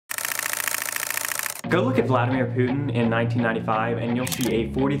Go look at Vladimir Putin in 1995 and you'll see a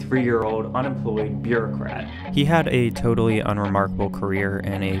 43-year-old unemployed bureaucrat. He had a totally unremarkable career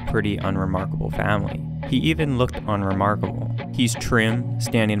and a pretty unremarkable family. He even looked unremarkable. He's trim,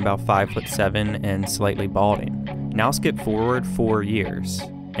 standing about 5'7" and slightly balding. Now skip forward 4 years,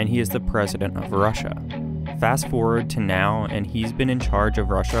 and he is the president of Russia. Fast forward to now, and he's been in charge of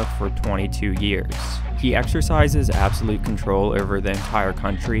Russia for 22 years. He exercises absolute control over the entire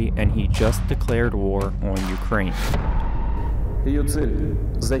country, and he just declared war on Ukraine. This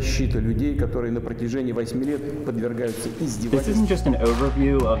isn't just an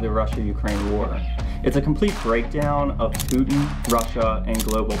overview of the Russia-Ukraine war. It's a complete breakdown of Putin, Russia, and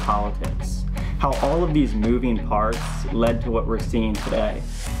global politics. How all of these moving parts led to what we're seeing today.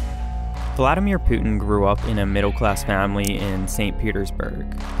 Vladimir Putin grew up in a middle-class family in St. Petersburg.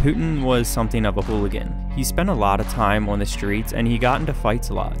 Putin was something of a hooligan. He spent a lot of time on the streets and he got into fights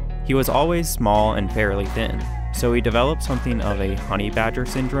a lot. He was always small and fairly thin, so he developed something of a honey badger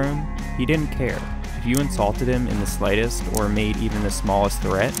syndrome. He didn't care. If you insulted him in the slightest or made even the smallest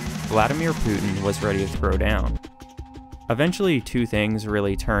threat, Vladimir Putin was ready to throw down. Eventually, two things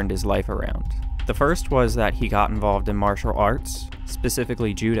really turned his life around. The first was that he got involved in martial arts,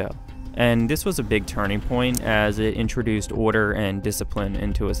 specifically judo. And this was a big turning point as it introduced order and discipline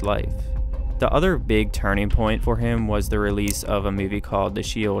into his life. The other big turning point for him was the release of a movie called The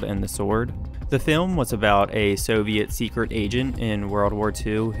Shield and the Sword. The film was about a Soviet secret agent in World War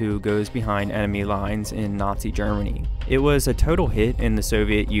II who goes behind enemy lines in Nazi Germany. It was a total hit in the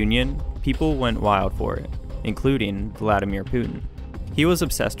Soviet Union. People went wild for it, including Vladimir Putin. He was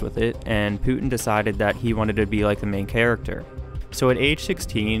obsessed with it, and Putin decided that he wanted to be like the main character. So at age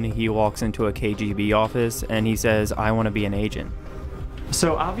 16, he walks into a KGB office and he says, "I want to be an agent."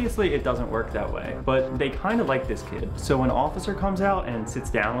 So obviously it doesn't work that way, but they kind of like this kid. So an officer comes out and sits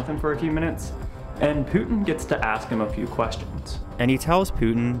down with him for a few minutes, and Putin gets to ask him a few questions. And he tells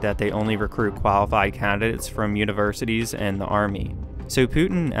Putin that they only recruit qualified candidates from universities and the army. So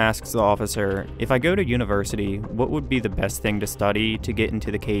Putin asks the officer, "If I go to university, what would be the best thing to study to get into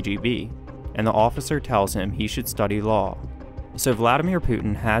the KGB?" And the officer tells him he should study law. So Vladimir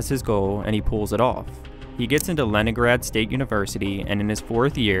Putin has his goal and he pulls it off. He gets into Leningrad State University, and in his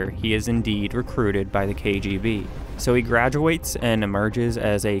 4th year, he is indeed recruited by the KGB. So he graduates and emerges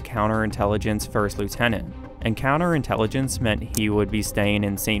as a counterintelligence first lieutenant. And counterintelligence meant he would be staying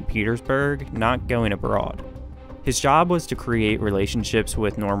in St. Petersburg, not going abroad. His job was to create relationships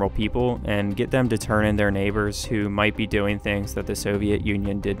with normal people and get them to turn in their neighbors who might be doing things that the Soviet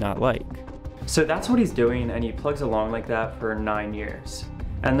Union did not like. So that's what he's doing, and he plugs along like that for 9 years.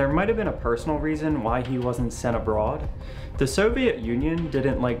 And there might have been a personal reason why he wasn't sent abroad. The Soviet Union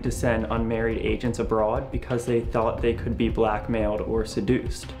didn't like to send unmarried agents abroad because they thought they could be blackmailed or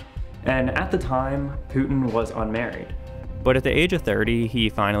seduced. And at the time, Putin was unmarried. But at the age of 30, he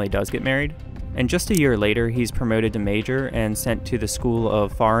finally does get married. And just a year later, he's promoted to major and sent to the School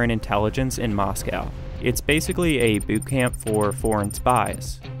of Foreign Intelligence in Moscow. It's basically a boot camp for foreign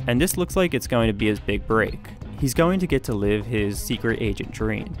spies. And this looks like it's going to be his big break. He's going to get to live his secret agent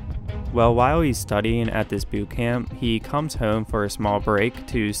dream. Well, while he's studying at this boot camp, he comes home for a small break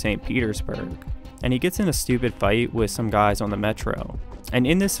to St. Petersburg. And he gets in a stupid fight with some guys on the metro. And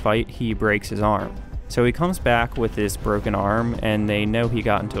in this fight, he breaks his arm. So he comes back with this broken arm, and they know he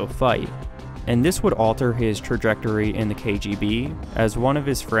got into a fight. And this would alter his trajectory in the KGB, as one of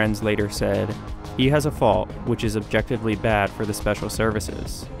his friends later said, "He has a fault, which is objectively bad for the special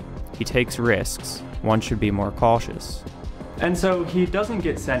services. He takes risks. One should be more cautious." And so he doesn't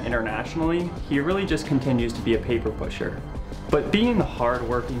get sent internationally, he really just continues to be a paper pusher. But being the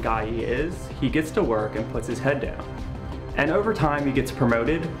hard-working guy he is, he gets to work and puts his head down. And over time he gets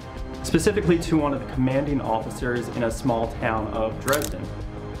promoted, specifically to one of the commanding officers in a small town of Dresden.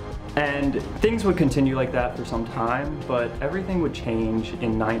 And things would continue like that for some time, but everything would change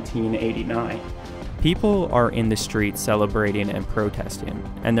in 1989. People are in the streets celebrating and protesting,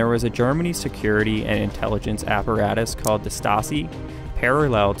 and there was a Germany security and intelligence apparatus called the Stasi,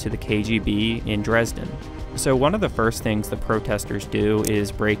 parallel to the KGB in Dresden. So one of the first things the protesters do is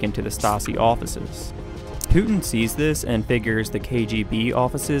break into the Stasi offices. Putin sees this and figures the KGB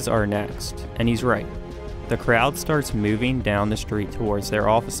offices are next, and he's right. The crowd starts moving down the street towards their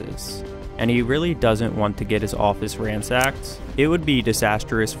offices, and he really doesn't want to get his office ransacked. It would be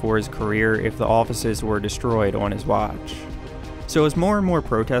disastrous for his career if the offices were destroyed on his watch. So as more and more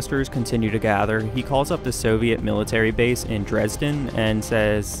protesters continue to gather, he calls up the Soviet military base in Dresden and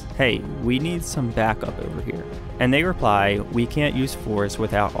says, "Hey, we need some backup over here." And they reply, "We can't use force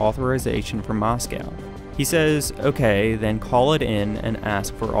without authorization from Moscow." He says, "Okay, then call it in and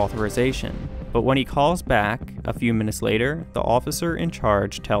ask for authorization." But when he calls back a few minutes later, the officer in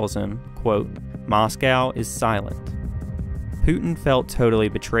charge tells him, quote, "Moscow is silent." Putin felt totally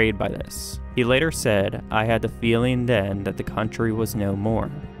betrayed by this. He later said, "I had the feeling then that the country was no more,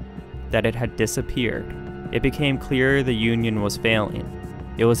 that it had disappeared. It became clear the Union was failing.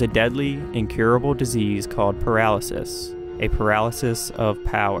 It was a deadly, incurable disease called paralysis, a paralysis of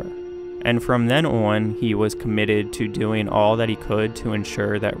power." And from then on, he was committed to doing all that he could to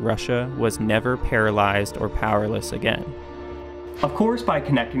ensure that Russia was never paralyzed or powerless again. Of course, by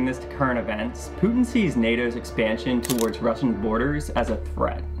connecting this to current events, Putin sees NATO's expansion towards Russian borders as a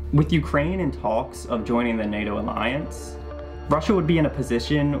threat. With Ukraine in talks of joining the NATO alliance, Russia would be in a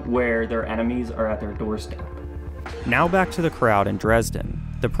position where their enemies are at their doorstep. Now back to the crowd in Dresden.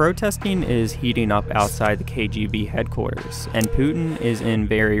 The protesting is heating up outside the KGB headquarters, and Putin is in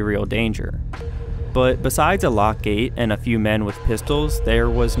very real danger. But besides a locked gate and a few men with pistols, there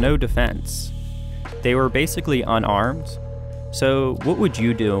was no defense. They were basically unarmed. So what would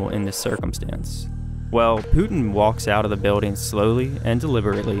you do in this circumstance? Well, Putin walks out of the building slowly and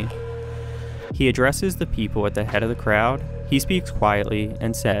deliberately. He addresses the people at the head of the crowd. He speaks quietly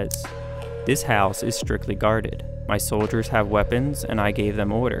and says, "This house is strictly guarded. My soldiers have weapons and I gave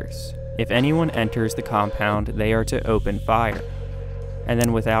them orders. If anyone enters the compound, they are to open fire." And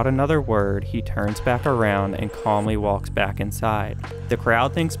then without another word, he turns back around and calmly walks back inside. The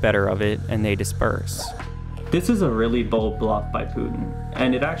crowd thinks better of it and they disperse. This is a really bold bluff by Putin,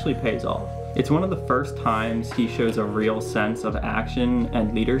 and it actually pays off. It's one of the first times he shows a real sense of action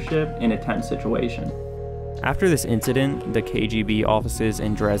and leadership in a tense situation. After this incident, the KGB offices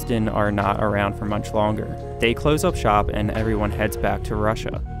in Dresden are not around for much longer. They close up shop and everyone heads back to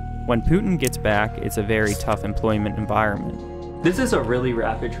Russia. When Putin gets back, it's a very tough employment environment. This is a really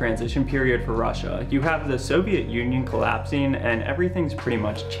rapid transition period for Russia. You have the Soviet Union collapsing and everything's pretty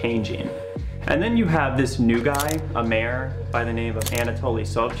much changing. And then you have this new guy, a mayor by the name of Anatoly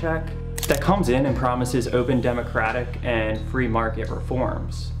Sobchak, that comes in and promises open democratic and free market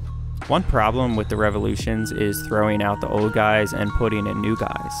reforms. One problem with the revolutions is throwing out the old guys and putting in new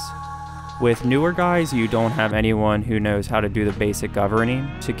guys. With newer guys, you don't have anyone who knows how to do the basic governing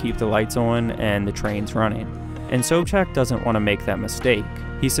to keep the lights on and the trains running. And Sobchak doesn't want to make that mistake.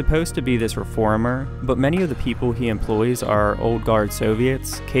 He's supposed to be this reformer, but many of the people he employs are old guard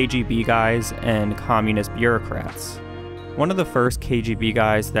Soviets, KGB guys, and communist bureaucrats. One of the first KGB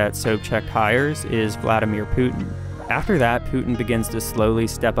guys that Sobchak hires is Vladimir Putin. After that, Putin begins to slowly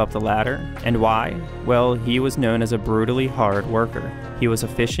step up the ladder. And why? Well, he was known as a brutally hard worker. He was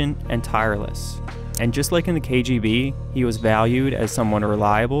efficient and tireless. And just like in the KGB, he was valued as someone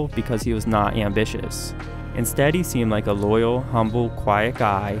reliable because he was not ambitious. Instead, he seemed like a loyal, humble, quiet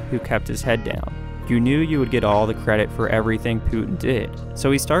guy who kept his head down. You knew you would get all the credit for everything Putin did.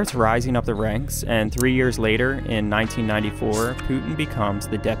 So he starts rising up the ranks, and 3 years later, in 1994, Putin becomes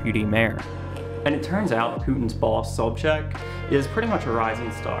the deputy mayor. And it turns out Putin's boss, Sobchak, is pretty much a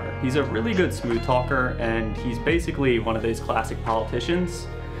rising star. He's a really good smooth talker, and he's basically one of those classic politicians.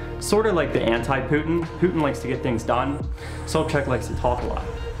 Sort of like the anti-Putin. Putin likes to get things done. Sobchak likes to talk a lot.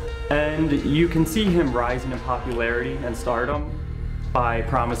 And you can see him rising in popularity and stardom by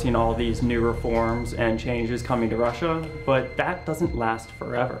promising all these new reforms and changes coming to Russia, but that doesn't last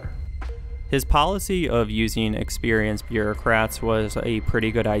forever. His policy of using experienced bureaucrats was a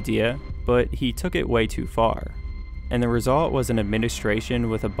pretty good idea, but he took it way too far. And the result was an administration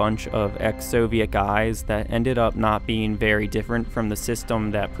with a bunch of ex-Soviet guys that ended up not being very different from the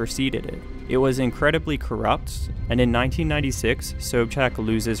system that preceded it. It was incredibly corrupt, and in 1996, Sobchak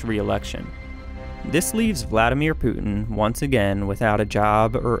loses re-election. This leaves Vladimir Putin once again without a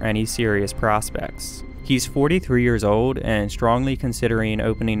job or any serious prospects. He's 43 years old and strongly considering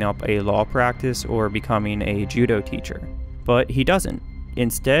opening up a law practice or becoming a judo teacher. But he doesn't.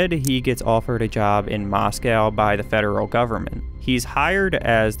 Instead, he gets offered a job in Moscow by the federal government. He's hired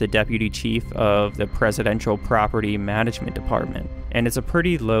as the deputy chief of the Presidential Property Management Department, and it's a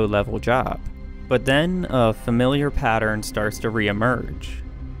pretty low-level job. But then a familiar pattern starts to re-emerge.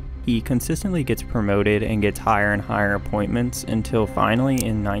 He consistently gets promoted and gets higher and higher appointments until finally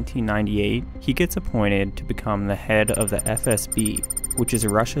in 1998, he gets appointed to become the head of the FSB, which is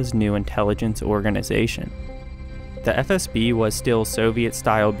Russia's new intelligence organization. The FSB was still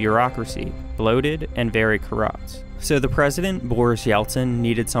Soviet-style bureaucracy, bloated and very corrupt. So the president, Boris Yeltsin,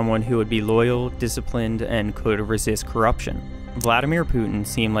 needed someone who would be loyal, disciplined, and could resist corruption. Vladimir Putin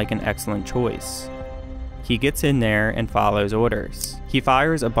seemed like an excellent choice. He gets in there and follows orders. He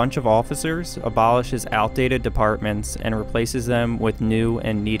fires a bunch of officers, abolishes outdated departments, and replaces them with new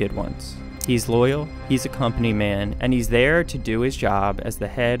and needed ones. He's loyal, he's a company man, and he's there to do his job as the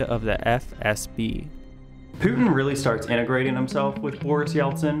head of the FSB. Putin really starts integrating himself with Boris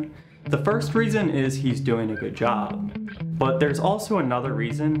Yeltsin. The first reason is he's doing a good job. But there's also another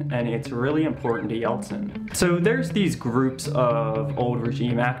reason, and it's really important to Yeltsin. So there's these groups of old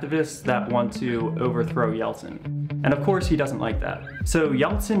regime activists that want to overthrow Yeltsin. And of course he doesn't like that. So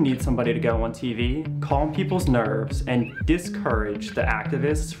Yeltsin needs somebody to go on TV, calm people's nerves, and discourage the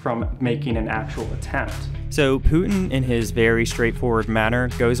activists from making an actual attempt. So Putin, in his very straightforward manner,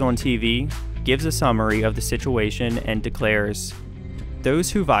 goes on TV, gives a summary of the situation, and declares, "Those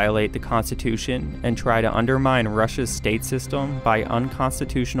who violate the Constitution and try to undermine Russia's state system by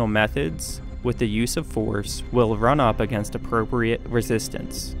unconstitutional methods with the use of force will run up against appropriate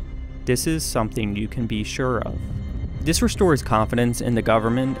resistance. This is something you can be sure of." This restores confidence in the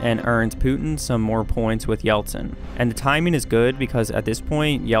government and earns Putin some more points with Yeltsin. And the timing is good because at this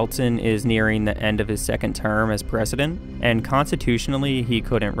point, Yeltsin is nearing the end of his second term as president, and constitutionally, he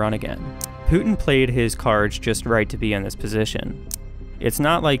couldn't run again. Putin played his cards just right to be in this position. It's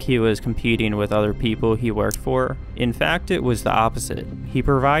not like he was competing with other people he worked for. In fact, it was the opposite. He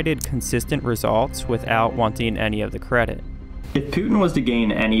provided consistent results without wanting any of the credit. If Putin was to gain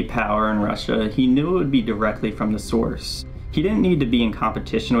any power in Russia, he knew it would be directly from the source. He didn't need to be in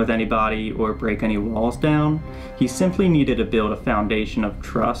competition with anybody or break any walls down. He simply needed to build a foundation of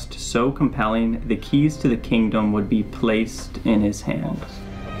trust so compelling the keys to the kingdom would be placed in his hands.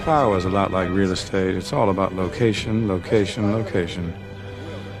 Power is a lot like real estate. It's all about location, location, location.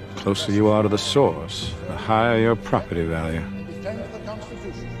 The closer you are to the source, the higher your property value.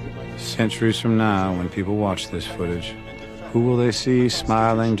 Centuries from now, when people watch this footage, who will they see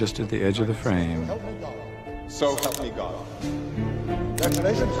smiling just at the edge of the frame? So help me God.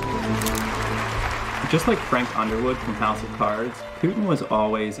 Congratulations. Just like Frank Underwood from House of Cards, Putin was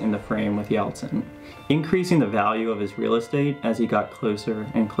always in the frame with Yeltsin, increasing the value of his real estate as he got closer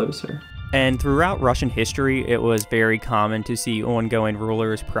and closer. And throughout Russian history, it was very common to see ongoing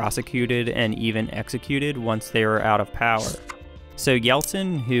rulers prosecuted and even executed once they were out of power. So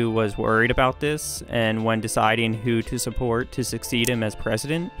Yeltsin, who was worried about this, and when deciding who to support to succeed him as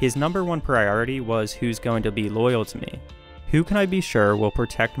president, his #1 priority was who's going to be loyal to me. Who can I be sure will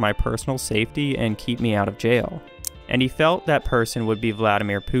protect my personal safety and keep me out of jail? And he felt that person would be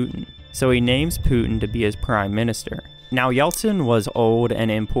Vladimir Putin. So he names Putin to be his prime minister. Now Yeltsin was old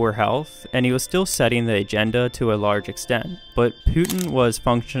and in poor health, and he was still setting the agenda to a large extent, but Putin was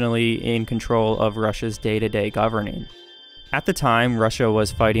functionally in control of Russia's day-to-day governing. At the time, Russia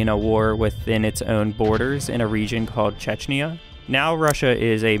was fighting a war within its own borders in a region called Chechnya. Now Russia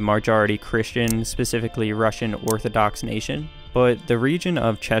is a majority Christian, specifically Russian Orthodox nation, but the region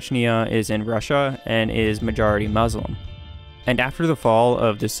of Chechnya is in Russia and is majority Muslim. And after the fall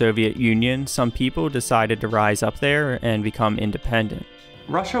of the Soviet Union, some people decided to rise up there and become independent.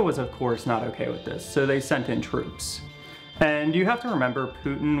 Russia was of course not okay with this, so they sent in troops. And you have to remember,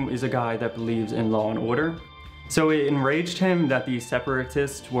 Putin is a guy that believes in law and order. So it enraged him that these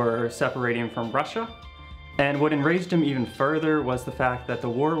separatists were separating from Russia. And what enraged him even further was the fact that the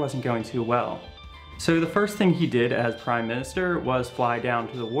war wasn't going too well. So the first thing he did as prime minister was fly down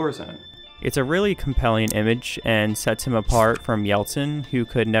to the war zone. It's a really compelling image and sets him apart from Yeltsin, who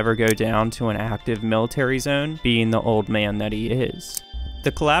could never go down to an active military zone, being the old man that he is.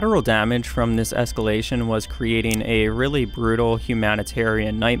 The collateral damage from this escalation was creating a really brutal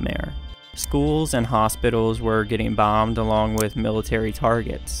humanitarian nightmare. Schools and hospitals were getting bombed along with military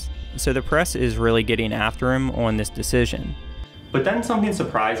targets. So the press is really getting after him on this decision. But then something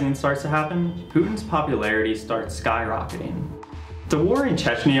surprising starts to happen. Putin's popularity starts skyrocketing. The war in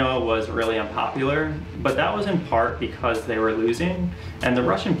Chechnya was really unpopular, but that was in part because they were losing, and the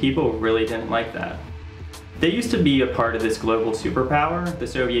Russian people really didn't like that. They used to be a part of this global superpower, the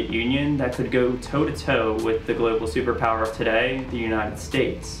Soviet Union, that could go toe-to-toe with the global superpower of today, the United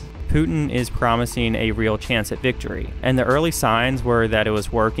States. Putin is promising a real chance at victory, and the early signs were that it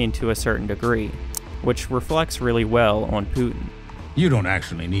was working to a certain degree, which reflects really well on Putin. You don't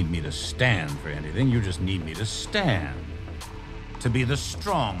actually need me to stand for anything, you just need me to stand. To be the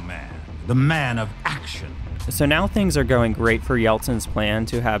strong man, the man of action. So now things are going great for Yeltsin's plan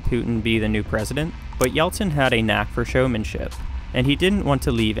to have Putin be the new president, but Yeltsin had a knack for showmanship, and he didn't want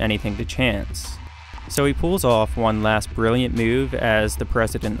to leave anything to chance. So he pulls off one last brilliant move as the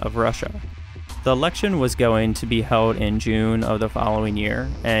president of Russia. The election was going to be held in June of the following year,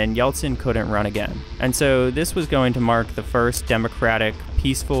 and Yeltsin couldn't run again. And so this was going to mark the first democratic,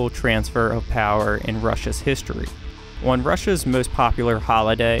 peaceful transfer of power in Russia's history. On Russia's most popular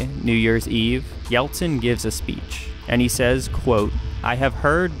holiday, New Year's Eve, Yeltsin gives a speech, and he says, quote, I have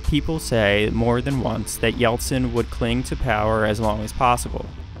heard people say more than once that Yeltsin would cling to power as long as possible,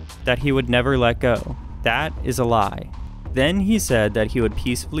 that he would never let go. That is a lie. Then he said that he would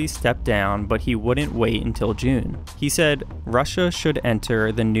peacefully step down, but he wouldn't wait until June. He said Russia should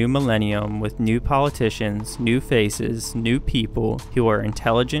enter the new millennium with new politicians, new faces, new people who are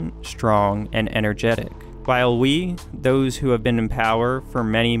intelligent, strong, and energetic, while we, those who have been in power for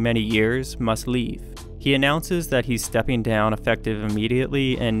many, many years, must leave. He announces that he's stepping down effective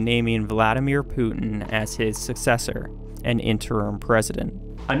immediately and naming Vladimir Putin as his successor, an interim president.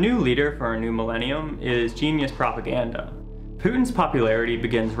 A new leader for a new millennium is genius propaganda. Putin's popularity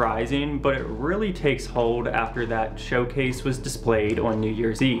begins rising, but it really takes hold after that showcase was displayed on New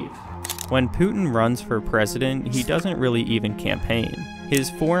Year's Eve. When Putin runs for president, he doesn't really even campaign.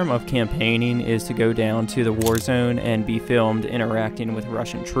 His form of campaigning is to go down to the war zone and be filmed interacting with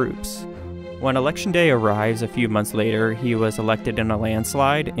Russian troops. When Election Day arrives a few months later, he was elected in a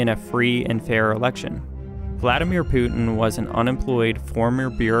landslide in a free and fair election. Vladimir Putin was an unemployed former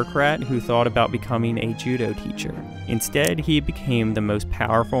bureaucrat who thought about becoming a judo teacher. Instead, he became the most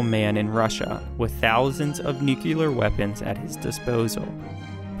powerful man in Russia, with thousands of nuclear weapons at his disposal.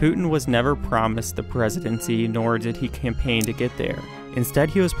 Putin was never promised the presidency, nor did he campaign to get there. Instead,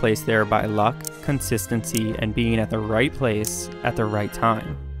 he was placed there by luck, consistency, and being at the right place at the right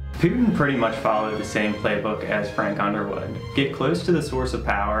time. Putin pretty much followed the same playbook as Frank Underwood. Get close to the source of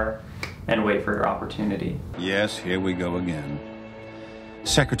power and wait for your opportunity. Yes, here we go again.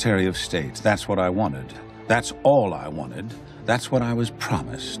 Secretary of State, that's what I wanted. That's all I wanted. That's what I was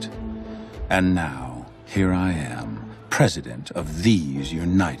promised. And now, here I am, President of these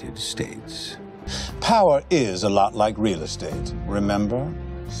United States. Power is a lot like real estate, remember?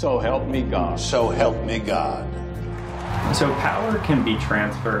 So help me God. So help me God. So power can be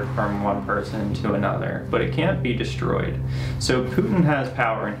transferred from one person to another, but it can't be destroyed. So Putin has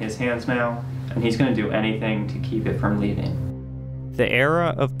power in his hands now, and he's going to do anything to keep it from leaving. The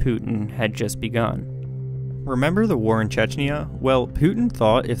era of Putin had just begun. Remember the war in Chechnya? Well, Putin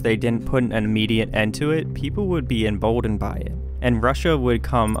thought if they didn't put an immediate end to it, people would be emboldened by it, and Russia would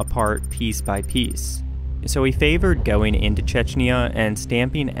come apart piece by piece. So he favored going into Chechnya and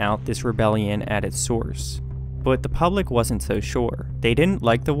stamping out this rebellion at its source. But the public wasn't so sure. They didn't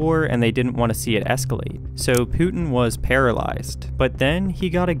like the war and they didn't want to see it escalate, so Putin was paralyzed. But then he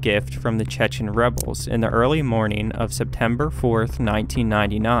got a gift from the Chechen rebels in the early morning of September 4th,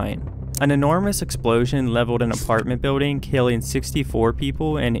 1999. An enormous explosion leveled an apartment building, killing 64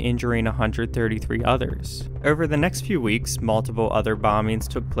 people and injuring 133 others. Over the next few weeks, multiple other bombings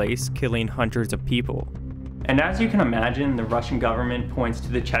took place, killing hundreds of people. And as you can imagine, the Russian government points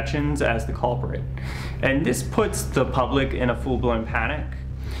to the Chechens as the culprit. And this puts the public in a full-blown panic.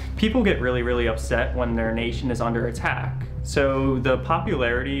 People get really upset when their nation is under attack. So the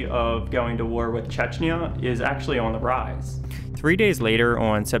popularity of going to war with Chechnya is actually on the rise. 3 days later,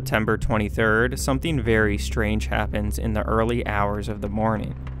 on September 23rd, something very strange happens in the early hours of the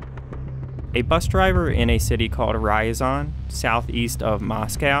morning. A bus driver in a city called Ryazan, southeast of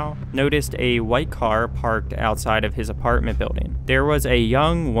Moscow, noticed a white car parked outside of his apartment building. There was a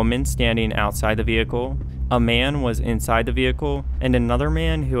young woman standing outside the vehicle, a man was inside the vehicle, and another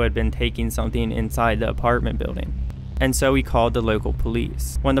man who had been taking something inside the apartment building. And so he called the local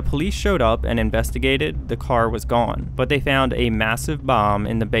police. When the police showed up and investigated, the car was gone, but they found a massive bomb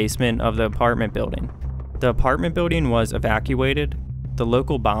in the basement of the apartment building. The apartment building was evacuated. The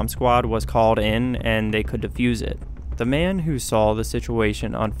local bomb squad was called in and they could defuse it. The man who saw the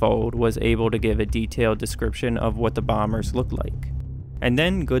situation unfold was able to give a detailed description of what the bombers looked like. And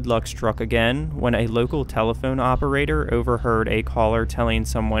then good luck struck again when a local telephone operator overheard a caller telling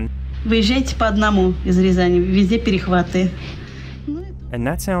someone, "Выезжайте по одному из Рязани, везде перехваты." And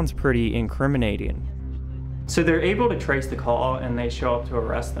that sounds pretty incriminating. So they're able to trace the call and they show up to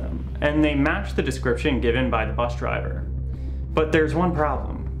arrest them. And they match the description given by the bus driver. But there's one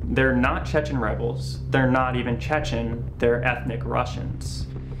problem. They're not Chechen rebels. They're not even Chechen. They're ethnic Russians.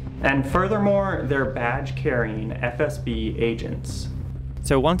 And furthermore, they're badge-carrying FSB agents.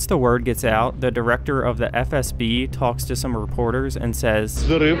 So once the word gets out, the director of the FSB talks to some reporters and says,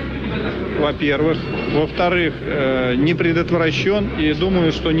 Взрыв, во-первых. Во-вторых, не предотвращен, и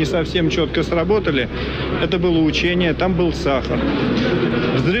думаю, что не совсем четко сработали. Это было учение, там был сахар.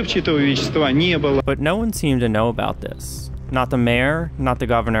 Взрывчатого вещества не было. But no one seemed to know about this. Not the mayor, not the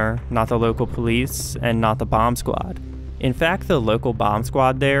governor, not the local police, and not the bomb squad. In fact, the local bomb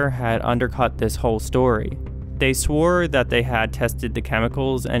squad there had undercut this whole story. They swore that they had tested the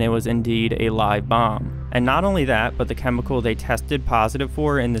chemicals and it was indeed a live bomb. And not only that, but the chemical they tested positive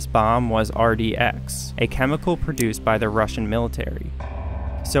for in this bomb was RDX, a chemical produced by the Russian military.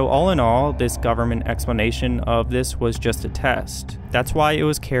 So all in all, this government explanation of this was just a test. That's why it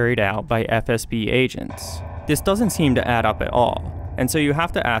was carried out by FSB agents. This doesn't seem to add up at all. And so you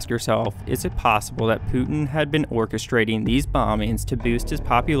have to ask yourself, is it possible that Putin had been orchestrating these bombings to boost his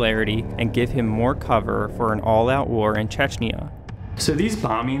popularity and give him more cover for an all-out war in Chechnya? So these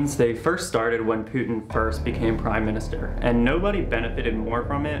bombings, they first started when Putin first became prime minister, and nobody benefited more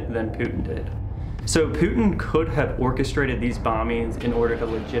from it than Putin did. So Putin could have orchestrated these bombings in order to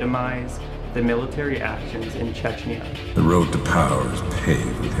legitimize the military actions in Chechnya. The road to power is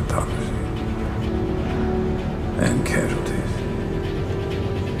paved with hypocrisy and casualties.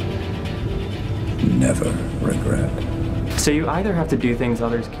 Never regret. So you either have to do things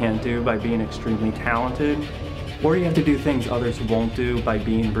others can't do by being extremely talented, or you have to do things others won't do by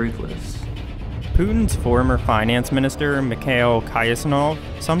being ruthless. Putin's former finance minister, Mikhail Kayasnov,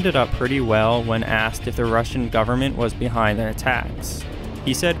 summed it up pretty well when asked if the Russian government was behind the attacks.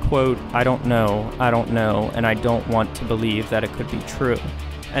 He said, quote, I don't know, and I don't want to believe that it could be true.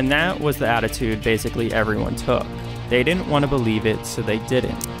 And that was the attitude basically everyone took. They didn't want to believe it, so they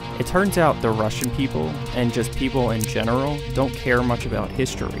didn't. It turns out the Russian people, and just people in general, don't care much about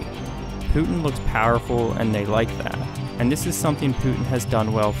history. Putin looks powerful and they like that. And this is something Putin has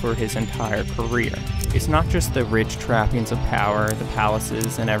done well for his entire career. It's not just the rich trappings of power, the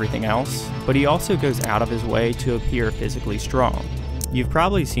palaces, and everything else, but he also goes out of his way to appear physically strong. You've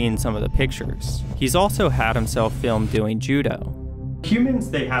probably seen some of the pictures. He's also had himself filmed doing judo. Humans,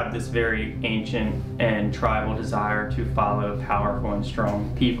 they have this very ancient and tribal desire to follow powerful and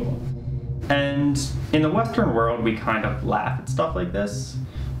strong people. And in the Western world, we kind of laugh at stuff like this,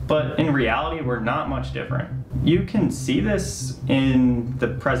 but in reality, we're not much different. You can see this in the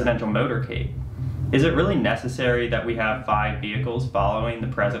presidential motorcade. Is it really necessary that we have 5 vehicles following the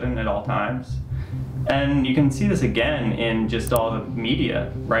president at all times? And you can see this again in just all the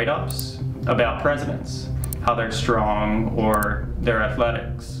media write-ups about presidents, how they're strong or their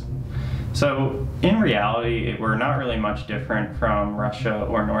athletics. So in reality, we're not really much different from Russia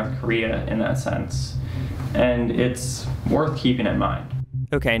or North Korea in that sense. And it's worth keeping in mind.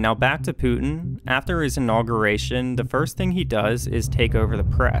 Okay, now back to Putin. After his inauguration, the first thing he does is take over the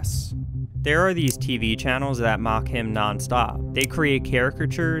press. There are these TV channels that mock him nonstop. They create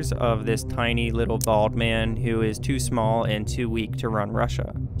caricatures of this tiny little bald man who is too small and too weak to run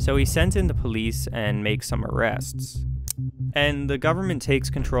Russia. So he sends in the police and makes some arrests. And the government takes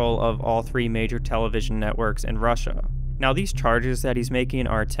control of all 3 major television networks in Russia. Now these charges that he's making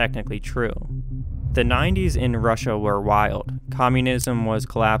are technically true. The 90s in Russia were wild. Communism was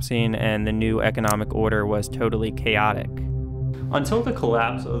collapsing and the new economic order was totally chaotic. Until the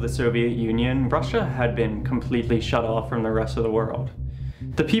collapse of the Soviet Union, Russia had been completely shut off from the rest of the world.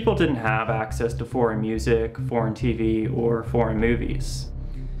 The people didn't have access to foreign music, foreign TV, or foreign movies.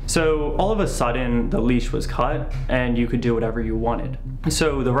 So all of a sudden, the leash was cut and you could do whatever you wanted.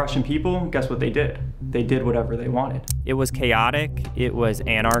 So the Russian people, guess what they did? They did whatever they wanted. It was chaotic, it was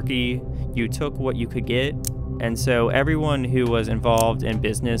anarchy, you took what you could get, and so everyone who was involved in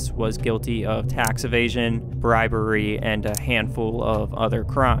business was guilty of tax evasion, bribery, and a handful of other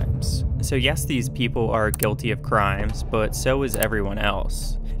crimes. So yes, these people are guilty of crimes, but so is everyone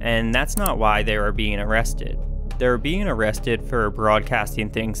else. And that's not why they are being arrested. They're being arrested for broadcasting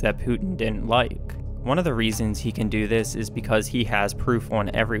things that Putin didn't like. One of the reasons he can do this is because he has proof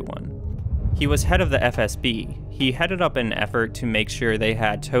on everyone. He was head of the FSB. He headed up an effort to make sure they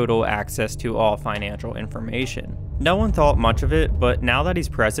had total access to all financial information. No one thought much of it, but now that he's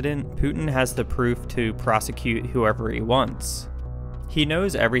president, Putin has the proof to prosecute whoever he wants. He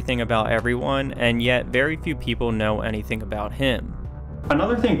knows everything about everyone, and yet very few people know anything about him.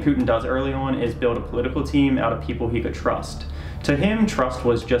 Another thing Putin does early on is build a political team out of people he could trust. To him, trust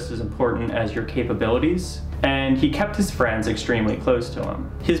was just as important as your capabilities, and he kept his friends extremely close to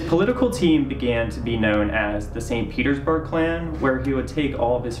him. His political team began to be known as the St. Petersburg clan, where he would take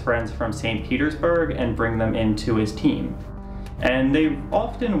all of his friends from St. Petersburg and bring them into his team. And they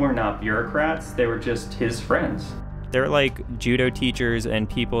often were not bureaucrats, they were just his friends. They're like judo teachers and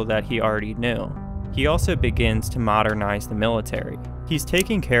people that he already knew. He also begins to modernize the military. He's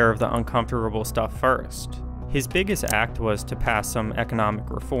taking care of the uncomfortable stuff first. His biggest act was to pass some economic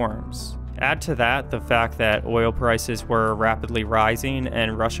reforms. Add to that the fact that oil prices were rapidly rising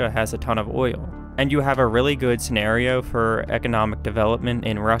and Russia has a ton of oil. And you have a really good scenario for economic development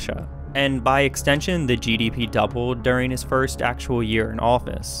in Russia. And by extension, the GDP doubled during his first actual year in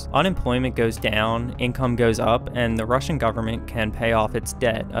office. Unemployment goes down, income goes up, and the Russian government can pay off its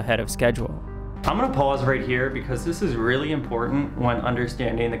debt ahead of schedule. I'm going to pause right here because this is really important when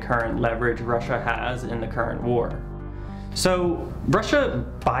understanding the current leverage Russia has in the current war. So, Russia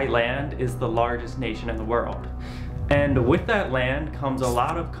by land is the largest nation in the world. And with that land comes a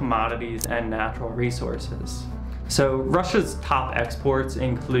lot of commodities and natural resources. So Russia's top exports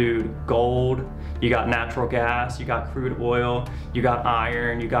include gold, you got natural gas, you got crude oil, you got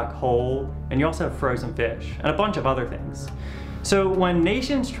iron, you got coal, and you also have frozen fish, and a bunch of other things. So when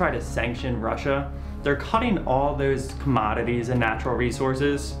nations try to sanction Russia, they're cutting all those commodities and natural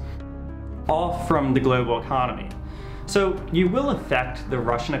resources off from the global economy. So you will affect the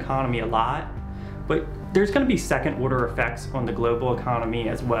Russian economy a lot, but there's going to be second-order effects on the global economy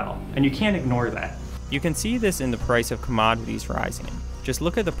as well, and you can't ignore that. You can see this in the price of commodities rising. Just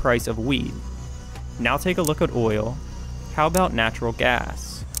look at the price of wheat. Now take a look at oil. How about natural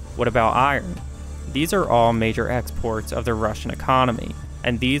gas? What about iron? These are all major exports of the Russian economy,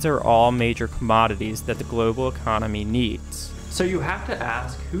 and these are all major commodities that the global economy needs. So you have to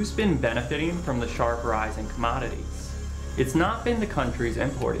ask who's been benefiting from the sharp rise in commodities. It's not been the countries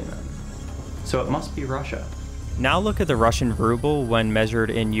importing them, so it must be Russia. Now look at the Russian ruble when measured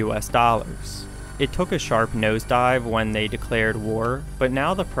in US dollars. It took a sharp nosedive when they declared war, but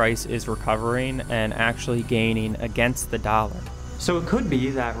now the price is recovering and actually gaining against the dollar. So it could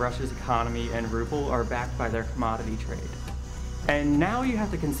be that Russia's economy and ruble are backed by their commodity trade. And now you have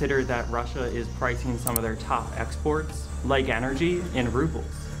to consider that Russia is pricing some of their top exports, like energy, in rubles.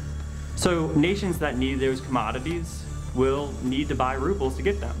 So nations that need those commodities will need to buy rubles to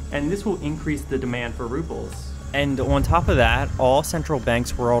get them, and this will increase the demand for rubles. And on top of that, all central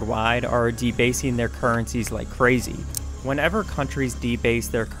banks worldwide are debasing their currencies like crazy. Whenever countries debase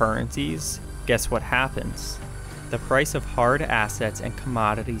their currencies, guess what happens? The price of hard assets and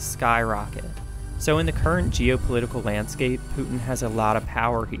commodities skyrocket. So in the current geopolitical landscape, Putin has a lot of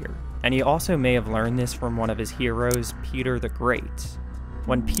power here. And he also may have learned this from one of his heroes, Peter the Great.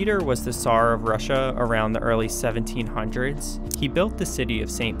 When Peter was the Tsar of Russia around the early 1700s, he built the city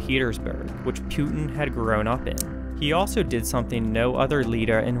of St. Petersburg, which Putin had grown up in. He also did something no other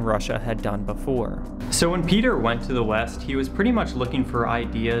leader in Russia had done before. So when Peter went to the West, he was pretty much looking for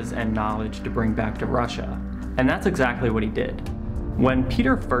ideas and knowledge to bring back to Russia. And that's exactly what he did. When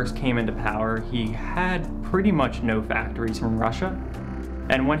Peter first came into power, he had pretty much no factories from Russia.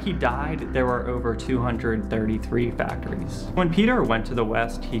 And when he died, there were over 233 factories. When Peter went to the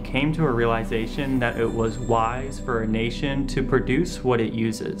West, he came to a realization that it was wise for a nation to produce what it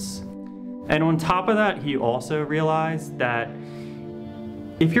uses. And on top of that, he also realized that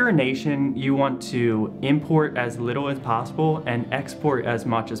if you're a nation, you want to import as little as possible and export as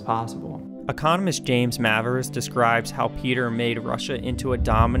much as possible. Economist James Mavers describes how Peter made Russia into a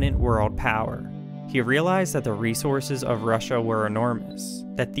dominant world power. He realized that the resources of Russia were enormous,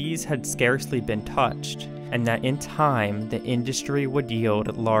 that these had scarcely been touched, and that in time the industry would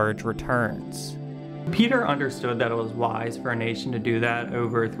yield large returns. Peter understood that it was wise for a nation to do that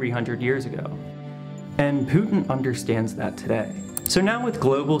over 300 years ago. And Putin understands that today. So now with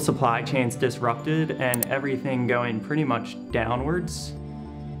global supply chains disrupted and everything going pretty much downwards,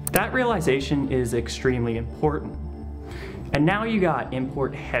 that realization is extremely important. And now you got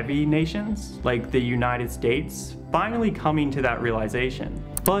import-heavy nations, like the United States, finally coming to that realization.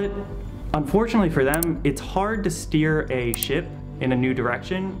 But unfortunately for them, it's hard to steer a ship in a new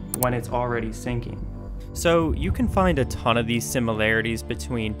direction when it's already sinking. So you can find a ton of these similarities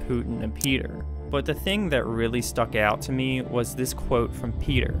between Putin and Peter, but the thing that really stuck out to me was this quote from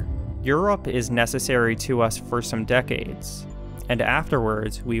Peter. "Europe is necessary to us for some decades, and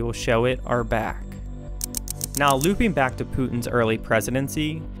afterwards we will show it our back." Now, looping back to Putin's early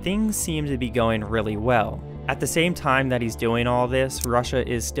presidency, things seem to be going really well. At the same time that he's doing all this, Russia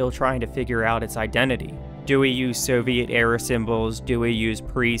is still trying to figure out its identity. Do we use Soviet-era symbols? Do we use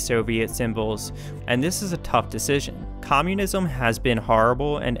pre-Soviet symbols? And this is a tough decision. Communism has been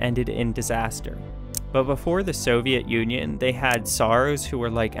horrible and ended in disaster. But before the Soviet Union, they had tsars who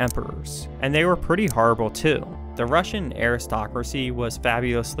were like emperors, and they were pretty horrible too. The Russian aristocracy was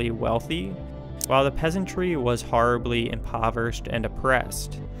fabulously wealthy, while the peasantry was horribly impoverished and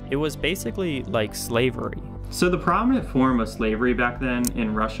oppressed. It was basically like slavery. So the prominent form of slavery back then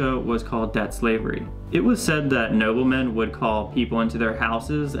in Russia was called debt slavery. It was said that noblemen would call people into their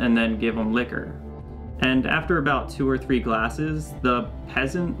houses and then give them liquor. And after about 2 or 3 glasses, the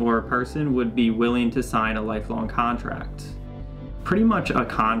peasant or person would be willing to sign a lifelong contract. Pretty much a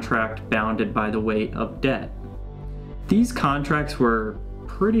contract bounded by the weight of debt. These contracts were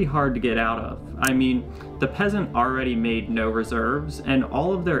pretty hard to get out of. I mean, the peasant already made no reserves, and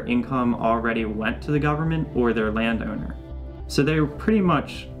all of their income already went to the government or their landowner. So they were pretty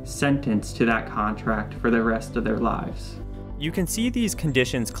much sentenced to that contract for the rest of their lives. You can see these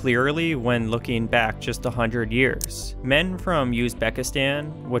conditions clearly when looking back just 100 years. Men from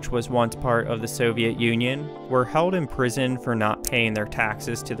Uzbekistan, which was once part of the Soviet Union, were held in prison for not paying their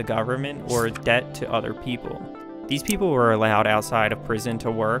taxes to the government or debt to other people. These people were allowed outside of prison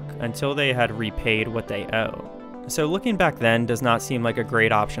to work until they had repaid what they owe. So looking back then does not seem like a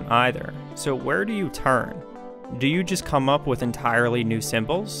great option either. So where do you turn? Do you just come up with entirely new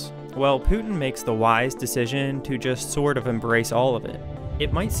symbols? Well, Putin makes the wise decision to just sort of embrace all of it.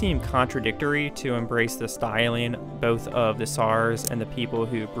 It might seem contradictory to embrace the styling both of the Tsars and the people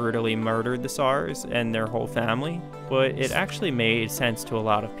who brutally murdered the Tsars and their whole family, but it actually made sense to a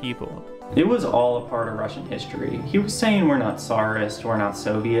lot of people. It was all a part of Russian history. He was saying we're not Tsarists, we're not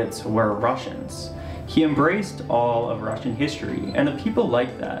Soviets, we're Russians. He embraced all of Russian history, and the people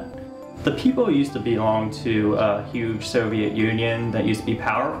liked that. The people used to belong to a huge Soviet Union that used to be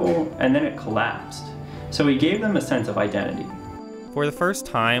powerful, and then it collapsed. So he gave them a sense of identity. For the first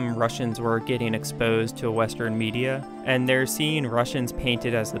time, Russians were getting exposed to Western media, and they're seeing Russians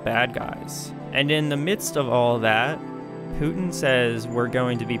painted as the bad guys. And in the midst of all that, Putin says we're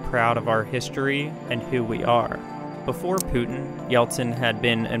going to be proud of our history and who we are. Before Putin, Yeltsin had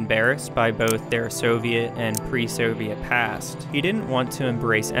been embarrassed by both their Soviet and pre-Soviet past. He didn't want to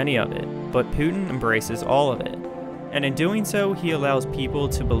embrace any of it, but Putin embraces all of it. And in doing so, he allows people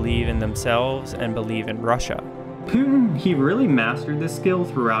to believe in themselves and believe in Russia. Putin, he really mastered this skill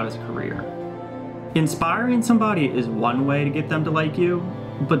throughout his career. Inspiring somebody is one way to get them to like you,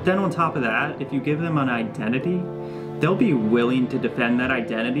 but then on top of that, if you give them an identity, they'll be willing to defend that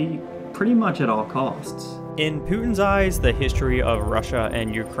identity pretty much at all costs. In Putin's eyes, the history of Russia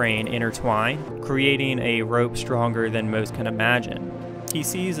and Ukraine intertwine, creating a rope stronger than most can imagine. He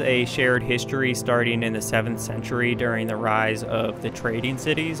sees a shared history starting in the 7th century during the rise of the trading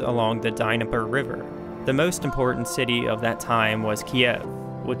cities along the Dnieper River. The most important city of that time was Kiev,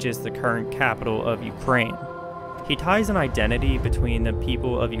 which is the current capital of Ukraine. He ties an identity between the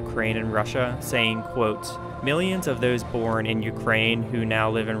people of Ukraine and Russia, saying, quote, "Millions of those born in Ukraine who now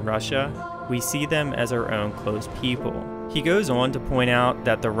live in Russia, we see them as our own close people." He goes on to point out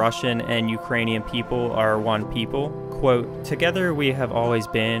that the Russian and Ukrainian people are one people. Quote, "Together we have always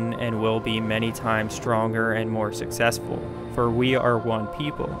been and will be many times stronger and more successful, for we are one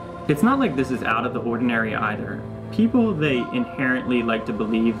people." It's not like this is out of the ordinary either. People, they inherently like to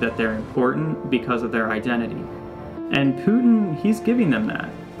believe that they're important because of their identity. And Putin, he's giving them that.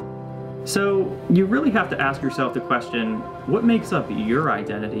 So you really have to ask yourself the question, what makes up your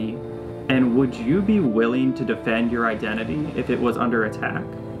identity? And would you be willing to defend your identity if it was under attack?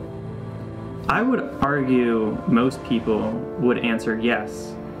 I would argue most people would answer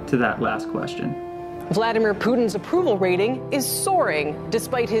yes to that last question. Vladimir Putin's approval rating is soaring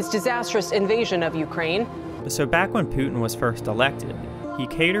despite his disastrous invasion of Ukraine. So back when Putin was first elected, he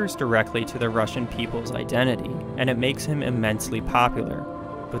caters directly to the Russian people's identity, and it makes him immensely popular.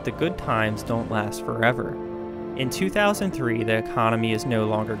 But the good times don't last forever. In 2003, the economy is no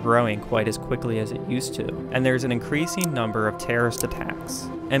longer growing quite as quickly as it used to, and there's an increasing number of terrorist attacks.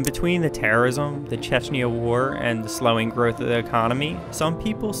 And between the terrorism, the Chechnya war, and the slowing growth of the economy, some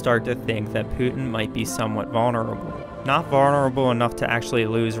people start to think that Putin might be somewhat vulnerable. Not vulnerable enough to actually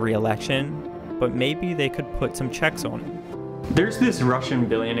lose re-election, but maybe they could put some checks on him. There's this Russian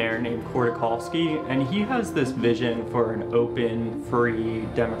billionaire named Khodorkovsky, and he has this vision for an open, free,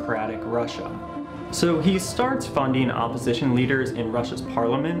 democratic Russia. So he starts funding opposition leaders in Russia's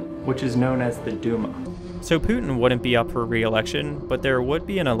parliament, which is known as the Duma. So Putin wouldn't be up for re-election, but there would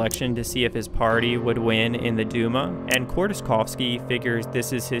be an election to see if his party would win in the Duma, and Khodorkovsky figures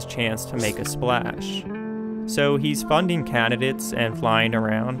this is his chance to make a splash. So he's funding candidates and flying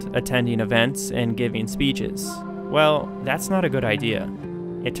around, attending events and giving speeches. Well, that's not a good idea.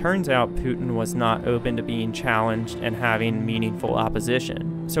 It turns out Putin was not open to being challenged and having meaningful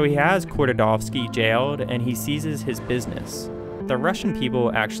opposition. So he has Khodorkovsky jailed and he seizes his business. The Russian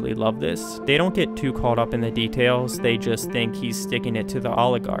people actually love this. They don't get too caught up in the details, they just think he's sticking it to the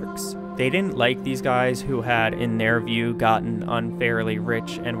oligarchs. They didn't like these guys who had, in their view, gotten unfairly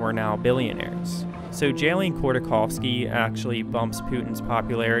rich and were now billionaires. So jailing Khodorkovsky actually bumps Putin's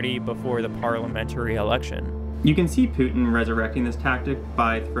popularity before the parliamentary election. You can see Putin resurrecting this tactic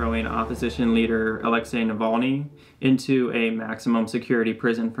by throwing opposition leader Alexei Navalny into a maximum security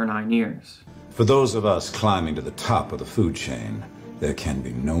prison for 9 years. For those of us climbing to the top of the food chain, there can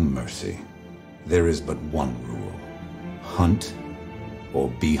be no mercy. There is but one rule: hunt or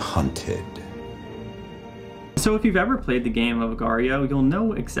be hunted. So if you've ever played the game of Agar.io, you'll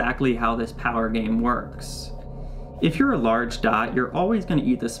know exactly how this power game works. If you're a large dot, you're always going to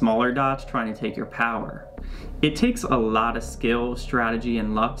eat the smaller dots trying to take your power. It takes a lot of skill, strategy,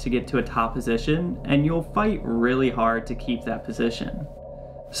 and luck to get to a top position, and you'll fight really hard to keep that position.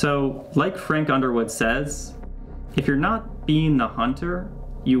 So, like Frank Underwood says, if you're not being the hunter,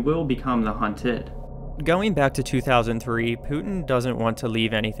 you will become the hunted. Going back to 2003, Putin doesn't want to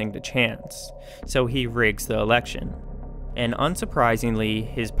leave anything to chance, so he rigs the election. And unsurprisingly,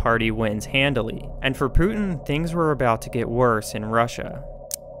 his party wins handily. And for Putin, things were about to get worse in Russia.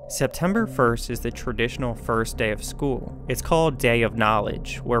 September 1st is the traditional first day of school. It's called Day of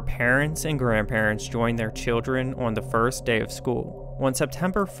Knowledge, where parents and grandparents join their children on the first day of school. On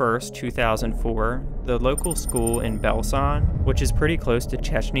September 1st, 2004, the local school in Belsan, which is pretty close to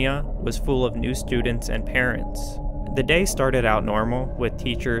Chechnya, was full of new students and parents. The day started out normal, with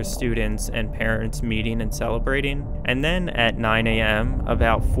teachers, students, and parents meeting and celebrating, and then at 9 a.m.,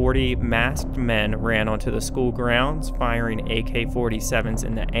 about 40 masked men ran onto the school grounds, firing AK-47s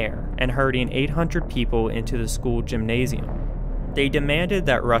in the air, and herding 800 people into the school gymnasium. They demanded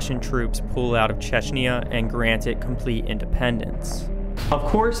that Russian troops pull out of Chechnya and grant it complete independence. Of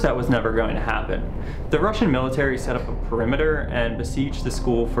course that was never going to happen. The Russian military set up a perimeter and besieged the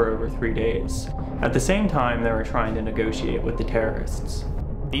school for over 3 days. At the same time, they were trying to negotiate with the terrorists.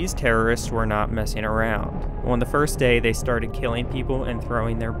 These terrorists were not messing around. On the first day, they started killing people and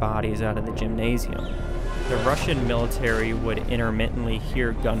throwing their bodies out of the gymnasium. The Russian military would intermittently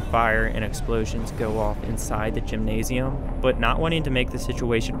hear gunfire and explosions go off inside the gymnasium, but not wanting to make the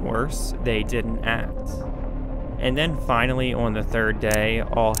situation worse, they didn't act. And then finally, on the third day,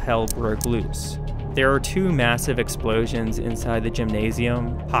 all hell broke loose. There were 2 massive explosions inside the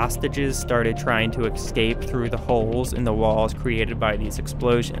gymnasium. Hostages started trying to escape through the holes in the walls created by these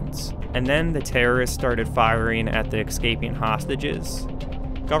explosions. And then the terrorists started firing at the escaping hostages.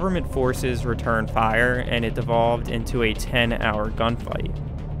 Government forces returned fire, and it devolved into a 10-hour gunfight.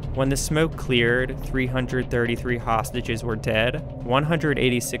 When the smoke cleared, 333 hostages were dead,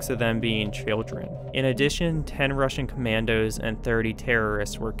 186 of them being children. In addition, 10 Russian commandos and 30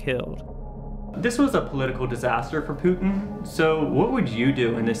 terrorists were killed. This was a political disaster for Putin, so what would you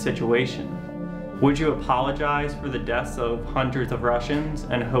do in this situation? Would you apologize for the deaths of hundreds of Russians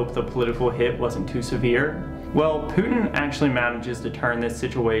and hope the political hit wasn't too severe? Well, Putin actually manages to turn this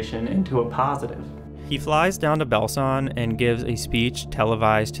situation into a positive. He flies down to Belsan and gives a speech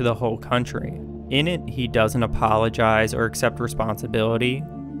televised to the whole country. In it, he doesn't apologize or accept responsibility.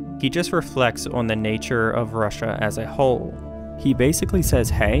 He just reflects on the nature of Russia as a whole. He basically says,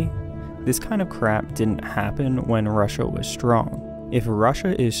 hey, this kind of crap didn't happen when Russia was strong. If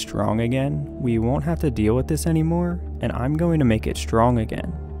Russia is strong again, we won't have to deal with this anymore, and I'm going to make it strong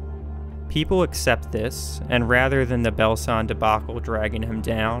again. People accept this, and rather than the Belsan debacle dragging him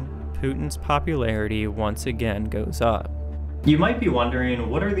down, Putin's popularity once again goes up. You might be wondering,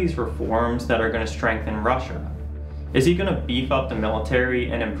 what are these reforms that are going to strengthen Russia? Is he going to beef up the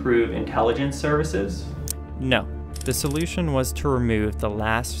military and improve intelligence services? No. The solution was to remove the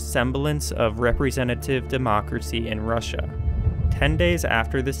last semblance of representative democracy in Russia. 10 days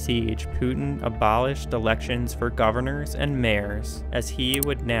after the siege, Putin abolished elections for governors and mayors, as he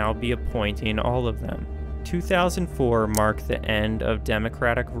would now be appointing all of them. 2004 marked the end of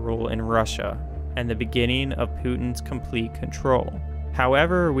democratic rule in Russia and the beginning of Putin's complete control.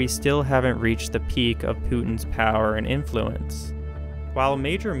 However, we still haven't reached the peak of Putin's power and influence. While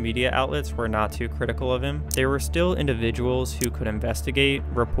major media outlets were not too critical of him, there were still individuals who could investigate,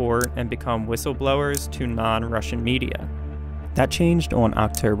 report, and become whistleblowers to non-Russian media. That changed on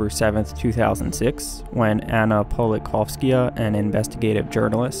October 7, 2006, when Anna Politkovskaya, an investigative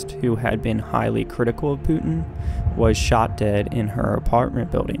journalist who had been highly critical of Putin, was shot dead in her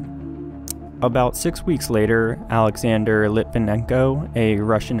apartment building. About 6 weeks later, Alexander Litvinenko, a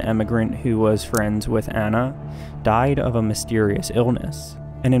Russian immigrant who was friends with Anna, died of a mysterious illness.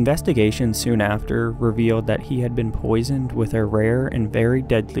 An investigation soon after revealed that he had been poisoned with a rare and very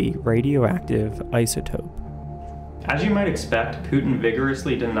deadly radioactive isotope. As you might expect, Putin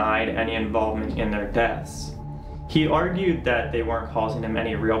vigorously denied any involvement in their deaths. He argued that they weren't causing him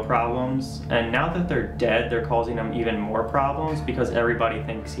any real problems, and now that they're dead, they're causing him even more problems because everybody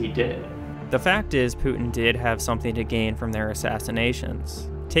thinks he did it. The fact is, Putin did have something to gain from their assassinations.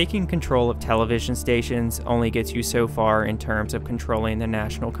 Taking control of television stations only gets you so far in terms of controlling the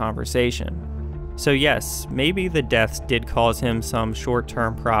national conversation. So yes, maybe the deaths did cause him some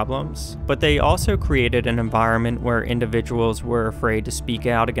short-term problems, but they also created an environment where individuals were afraid to speak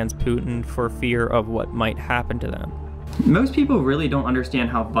out against Putin for fear of what might happen to them. Most people really don't understand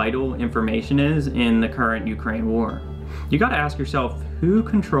how vital information is in the current Ukraine war. You gotta ask yourself, who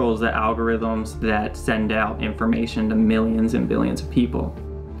controls the algorithms that send out information to millions and billions of people?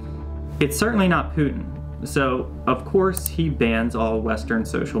 It's certainly not Putin, so of course he bans all Western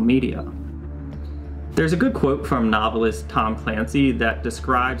social media. There's a good quote from novelist Tom Clancy that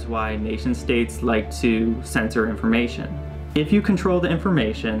describes why nation-states like to censor information. If you control the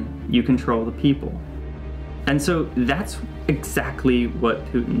information, you control the people. And so that's exactly what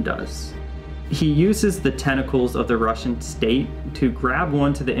Putin does. He uses the tentacles of the Russian state to grab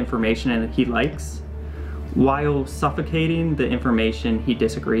onto the information that he likes, while suffocating the information he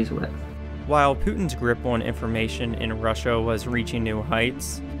disagrees with. While Putin's grip on information in Russia was reaching new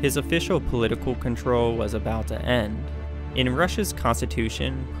heights, his official political control was about to end. In Russia's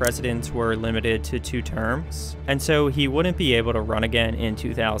constitution, presidents were limited to 2 terms, and so he wouldn't be able to run again in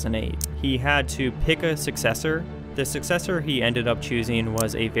 2008. He had to pick a successor. The successor he ended up choosing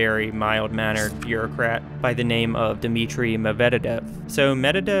was a very mild-mannered bureaucrat by the name of Dimitri Medvedev. So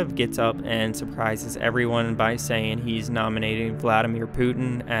Medvedev gets up and surprises everyone by saying he's nominating Vladimir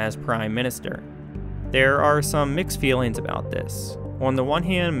Putin as prime minister. There are some mixed feelings about this. On the one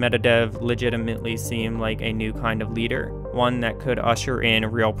hand, Medvedev legitimately seemed like a new kind of leader, one that could usher in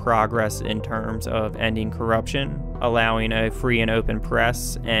real progress in terms of ending corruption, allowing a free and open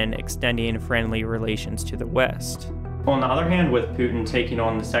press, and extending friendly relations to the West. On the other hand, with Putin taking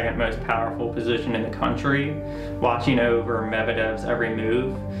on the second most powerful position in the country, watching over Medvedev's every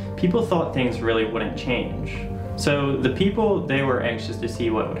move, people thought things really wouldn't change. So the people, they were anxious to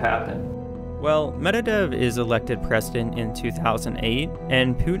see what would happen. Well, Medvedev is elected president in 2008,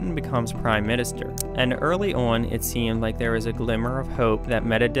 and Putin becomes prime minister. And early on, it seemed like there was a glimmer of hope that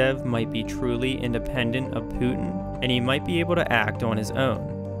Medvedev might be truly independent of Putin, and he might be able to act on his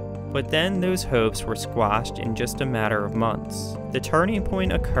own. But then those hopes were squashed in just a matter of months. The turning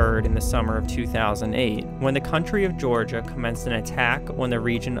point occurred in the summer of 2008, when the country of Georgia commenced an attack on the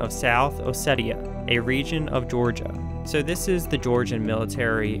region of South Ossetia, a region of Georgia. So this is the Georgian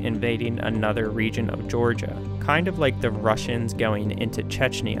military invading another region of Georgia, kind of like the Russians going into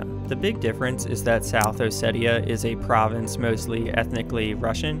Chechnya. The big difference is that South Ossetia is a province mostly ethnically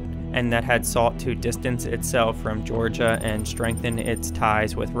Russian, and that had sought to distance itself from Georgia and strengthen its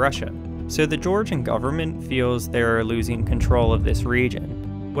ties with Russia. So the Georgian government feels they're losing control of this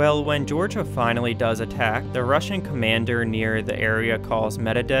region. Well, when Georgia finally does attack, the Russian commander near the area calls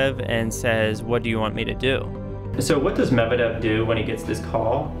Medvedev and says, "What do you want me to do?" So what does Medvedev do when he gets this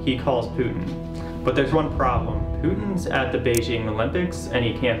call? He calls Putin. But there's one problem. Putin's at the Beijing Olympics and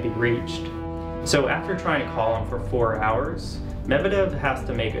he can't be reached. So after trying to call him for 4 hours, Medvedev has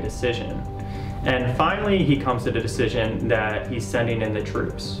to make a decision. And finally, he comes to the decision that he's sending in the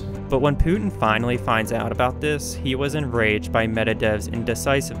troops. But when Putin finally finds out about this, he was enraged by Medvedev's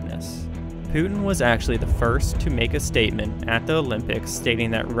indecisiveness. Putin was actually the first to make a statement at the Olympics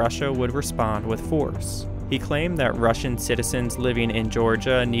stating that Russia would respond with force. He claimed that Russian citizens living in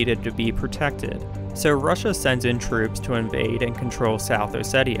Georgia needed to be protected. So Russia sends in troops to invade and control South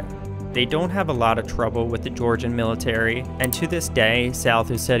Ossetia. They don't have a lot of trouble with the Georgian military, and to this day, South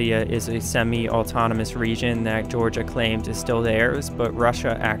Ossetia is a semi-autonomous region that Georgia claims is still theirs, but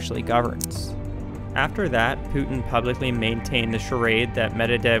Russia actually governs. After that, Putin publicly maintained the charade that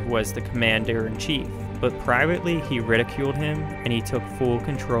Medvedev was the commander-in-chief, but privately he ridiculed him and he took full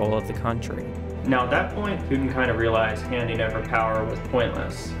control of the country. Now at that point, Putin kind of realized handing over power was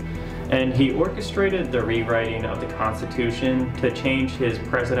pointless. And he orchestrated the rewriting of the Constitution to change his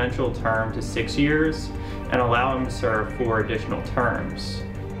presidential term to 6 years and allow him to serve 4 additional terms.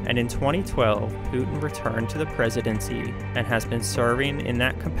 And in 2012, Putin returned to the presidency and has been serving in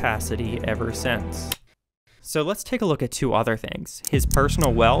that capacity ever since. So let's take a look at 2 other things: his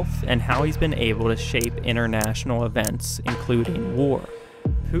personal wealth and how he's been able to shape international events, including war.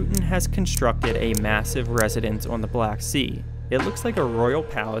 Putin has constructed a massive residence on the Black Sea. It looks like a royal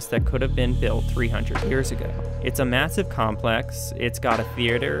palace that could have been built 300 years ago. It's a massive complex. It's got a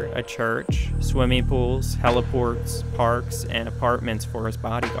theater, a church, swimming pools, heliports, parks, and apartments for his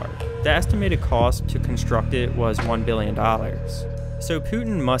bodyguard. The estimated cost to construct it was $1 billion. So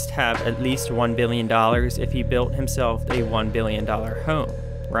Putin must have at least $1 billion if he built himself a $1 billion home,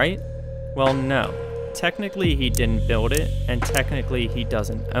 right? Well, no. Technically, he didn't build it, and technically, he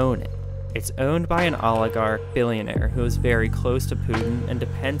doesn't own it. It's owned by an oligarch billionaire who is very close to Putin and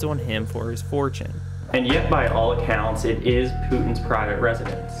depends on him for his fortune. And yet, by all accounts, it is Putin's private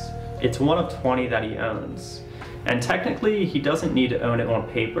residence. It's one of 20 that he owns. And technically, he doesn't need to own it on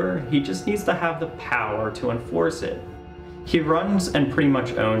paper, he just needs to have the power to enforce it. He runs and pretty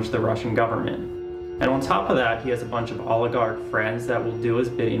much owns the Russian government. And on top of that, he has a bunch of oligarch friends that will do his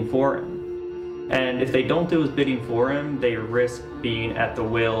bidding for him. And if they don't do his bidding for him, they risk being at the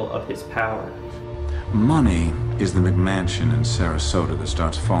will of his power. Money is the McMansion in Sarasota that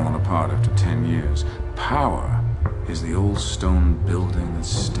starts falling apart after 10 years. Power is the old stone building that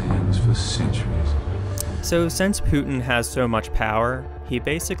stands for centuries. So since Putin has so much power, he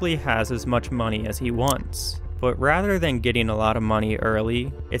basically has as much money as he wants. But rather than getting a lot of money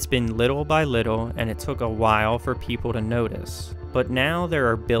early, it's been little by little, and it took a while for people to notice. But now there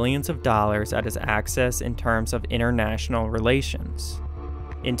are billions of dollars at his access in terms of international relations.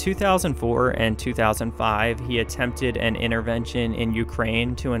 In 2004 and 2005, he attempted an intervention in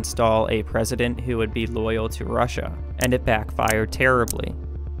Ukraine to install a president who would be loyal to Russia, and it backfired terribly.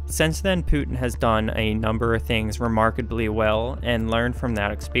 Since then, Putin has done a number of things remarkably well and learned from that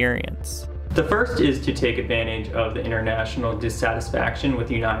experience. The first is to take advantage of the international dissatisfaction with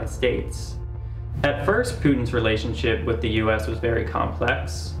the United States. At first, Putin's relationship with the US was very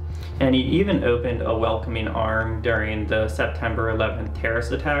complex, and he even opened a welcoming arm during the September 11th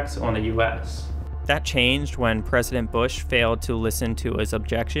terrorist attacks on the US. That changed when President Bush failed to listen to his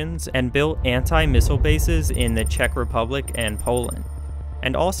objections and built anti-missile bases in the Czech Republic and Poland,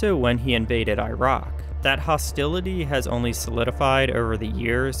 and also when he invaded Iraq. That hostility has only solidified over the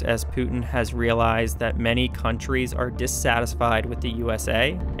years as Putin has realized that many countries are dissatisfied with the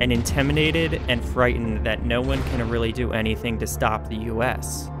USA and intimidated and frightened that no one can really do anything to stop the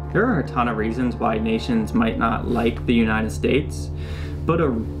US. There are a ton of reasons why nations might not like the United States, but a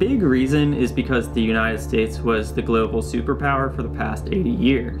big reason is because the United States was the global superpower for the past 80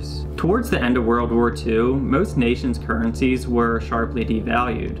 years. Towards the end of World War II, most nations' currencies were sharply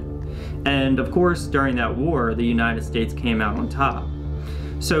devalued. And of course, during that war, the United States came out on top.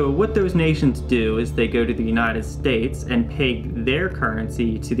 So what those nations do is they go to the United States and peg their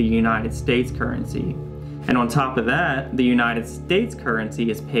currency to the United States currency. And on top of that, the United States currency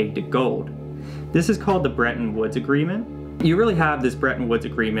is pegged to gold. This is called the Bretton Woods Agreement. You really have this Bretton Woods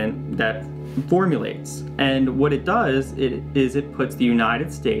Agreement that formulates. And what it does is it puts the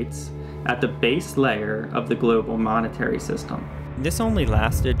United States at the base layer of the global monetary system. This only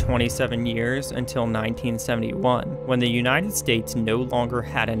lasted 27 years until 1971, when the United States no longer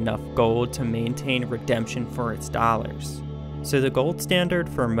had enough gold to maintain redemption for its dollars. So the gold standard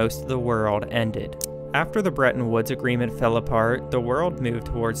for most of the world ended. After the Bretton Woods Agreement fell apart, the world moved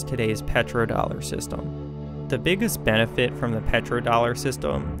towards today's petrodollar system. The biggest benefit from the petrodollar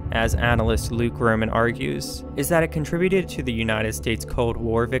system, as analyst Luke Roman argues, is that it contributed to the United States Cold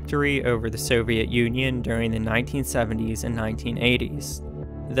War victory over the Soviet Union during the 1970s and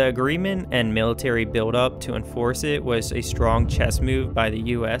 1980s. The agreement and military buildup to enforce it was a strong chess move by the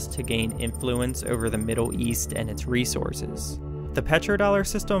US to gain influence over the Middle East and its resources. The petrodollar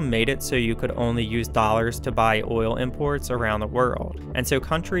system made it so you could only use dollars to buy oil imports around the world, and so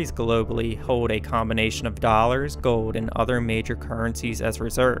countries globally hold a combination of dollars, gold, and other major currencies as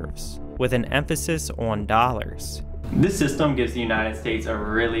reserves, with an emphasis on dollars. This system gives the United States a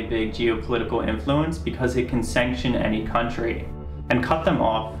really big geopolitical influence because it can sanction any country and cut them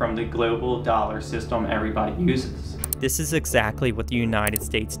off from the global dollar system everybody uses. This is exactly what the United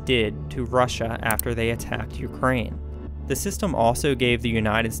States did to Russia after they attacked Ukraine. The system also gave the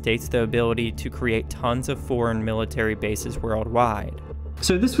United States the ability to create tons of foreign military bases worldwide.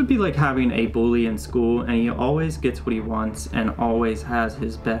 So this would be like having a bully in school, and he always gets what he wants and always has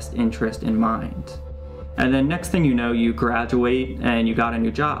his best interest in mind. And then next thing you know, you graduate and you got a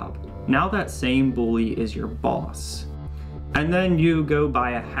new job. Now that same bully is your boss. And then you go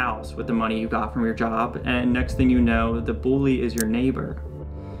buy a house with the money you got from your job, and next thing you know, the bully is your neighbor.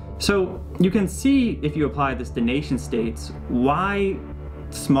 So you can see, if you apply this to nation states, why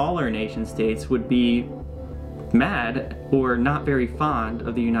smaller nation states would be mad or not very fond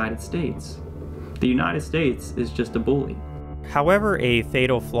of the United States. The United States is just a bully. However, a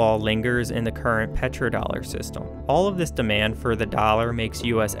fatal flaw lingers in the current petrodollar system. All of this demand for the dollar makes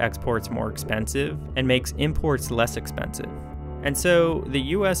US exports more expensive and makes imports less expensive. And so the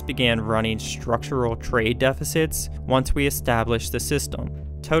US began running structural trade deficits once we established the system,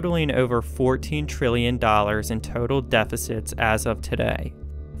 totaling over $14 trillion in total deficits as of today.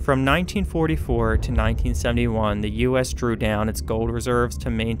 From 1944 to 1971, the US drew down its gold reserves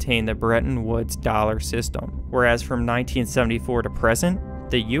to maintain the Bretton Woods dollar system, whereas from 1974 to present,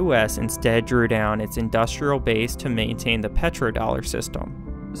 the US instead drew down its industrial base to maintain the petrodollar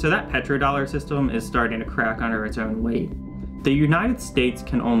system. So that petrodollar system is starting to crack under its own weight. The United States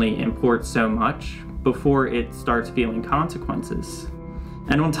can only import so much before it starts feeling consequences.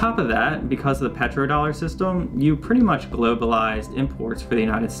 And on top of that, because of the petrodollar system, you pretty much globalized imports for the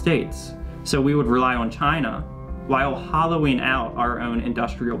United States. so we would rely on China while hollowing out our own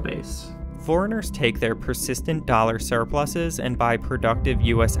industrial base. Foreigners take their persistent dollar surpluses and buy productive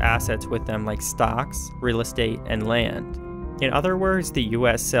US assets with them like stocks, real estate, and land. In other words, the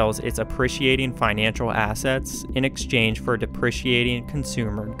US sells its appreciating financial assets in exchange for depreciating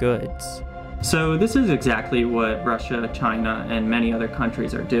consumer goods. So this is exactly what Russia, China, and many other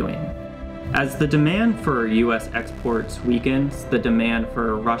countries are doing. As the demand for US exports weakens, the demand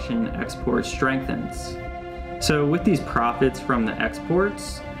for Russian exports strengthens. So with these profits from the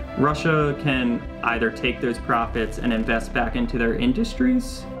exports, Russia can either take those profits and invest back into their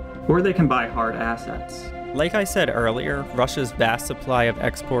industries, or they can buy hard assets. Like I said earlier, Russia's vast supply of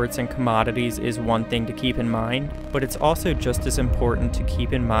exports and commodities is one thing to keep in mind, but it's also just as important to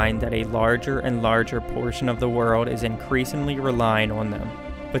keep in mind that a larger and larger portion of the world is increasingly relying on them.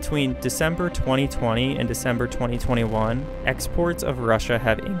 Between December 2020 and December 2021, exports of Russia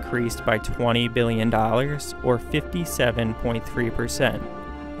have increased by $20 billion, or 57.3%,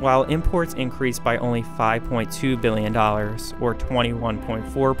 while imports increased by only $5.2 billion, or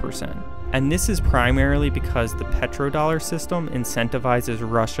 21.4%. And this is primarily because the petrodollar system incentivizes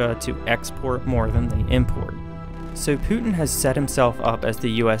Russia to export more than they import. So Putin has set himself up as the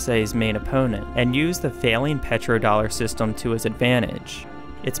USA's main opponent and used the failing petrodollar system to his advantage.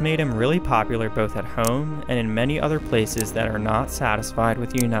 It's made him really popular both at home and in many other places that are not satisfied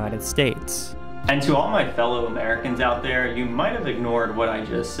with the United States. And to all my fellow Americans out there, you might have ignored what I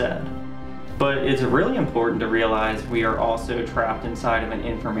just said. But it's really important to realize we are also trapped inside of an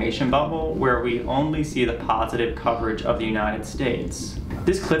information bubble where we only see the positive coverage of the United States.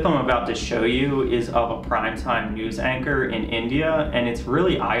 This clip I'm about to show you is of a primetime news anchor in India, and it's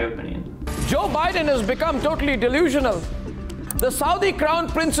really eye-opening. Joe Biden has become totally delusional. The Saudi crown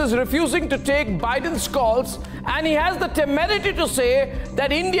prince is refusing to take Biden's calls, and he has the temerity to say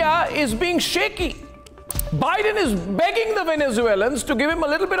that India is being shaky. Biden is begging the Venezuelans to give him a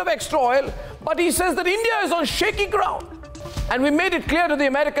little bit of extra oil, but he says that India is on shaky ground. And we made it clear to the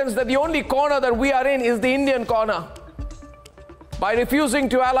Americans that the only corner that we are in is the Indian corner. By refusing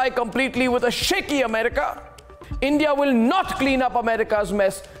to ally completely with a shaky America, India will not clean up America's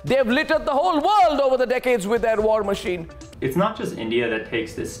mess. They've littered the whole world over the decades with their war machine. It's not just India that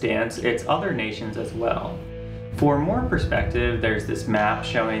takes this stance, it's other nations as well. For more perspective, there's this map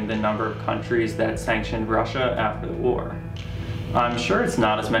showing the number of countries that sanctioned Russia after the war. I'm sure it's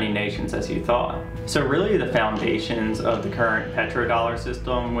not as many nations as you thought. So really the foundations of the current petrodollar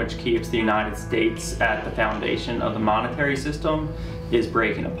system, which keeps the United States at the foundation of the monetary system, is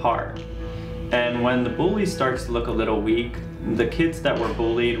breaking apart. And when the bully starts to look a little weak, the kids that were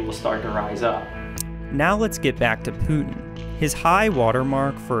bullied will start to rise up. Now let's get back to Putin. His high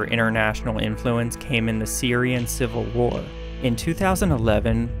watermark for international influence came in the Syrian civil war. In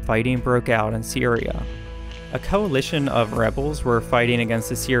 2011, fighting broke out in Syria. A coalition of rebels were fighting against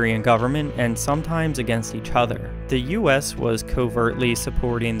the Syrian government and sometimes against each other. The US was covertly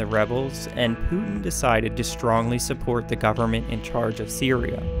supporting the rebels, and Putin decided to strongly support the government in charge of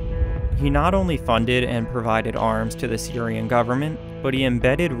Syria. He not only funded and provided arms to the Syrian government, but he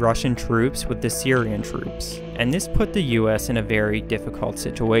embedded Russian troops with the Syrian troops, and this put the US in a very difficult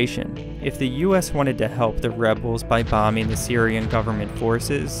situation. If the US wanted to help the rebels by bombing the Syrian government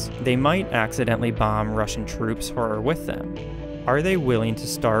forces, they might accidentally bomb Russian troops who are with them. Are they willing to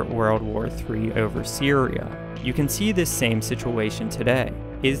start World War III over Syria? You can see this same situation today.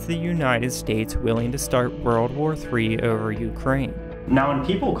 Is the United States willing to start World War III over Ukraine? Now, when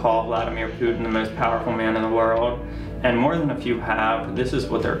people call Vladimir Putin the most powerful man in the world, and more than a few have, this is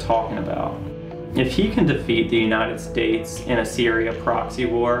what they're talking about. If he can defeat the United States in a Syria proxy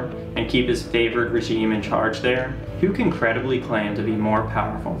war and keep his favored regime in charge there, who can credibly claim to be more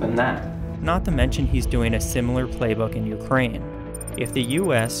powerful than that? Not to mention he's doing a similar playbook in Ukraine. If the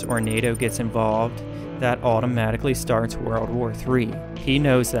US or NATO gets involved, that automatically starts World War III. He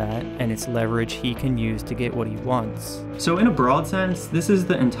knows that, and it's leverage he can use to get what he wants. So in a broad sense, this is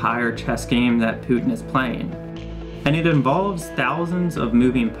the entire chess game that Putin is playing. And it involves thousands of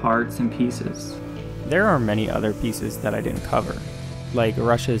moving parts and pieces. There are many other pieces that I didn't cover, like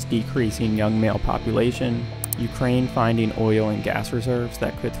Russia's decreasing young male population, Ukraine finding oil and gas reserves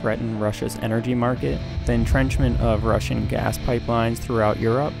that could threaten Russia's energy market, the entrenchment of Russian gas pipelines throughout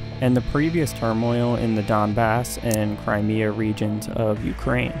Europe, and the previous turmoil in the Donbass and Crimea regions of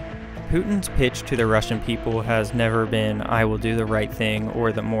Ukraine. Putin's pitch to the Russian people has never been, "I will do the right thing"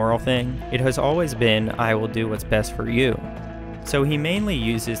 or the moral thing. It has always been, "I will do what's best for you." So he mainly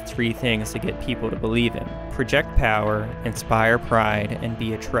uses three things to get people to believe him: project power, inspire pride, and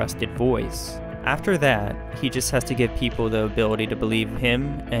be a trusted voice. After that, he just has to give people the ability to believe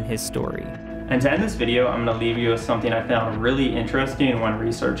him and his story. And to end this video, I'm going to leave you with something I found really interesting when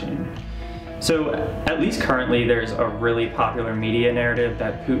researching. So, at least currently, there's a really popular media narrative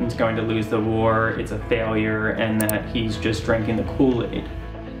that Putin's going to lose the war, it's a failure, and that he's just drinking the Kool-Aid.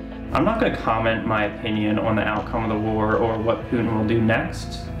 I'm not going to comment my opinion on the outcome of the war or what Putin will do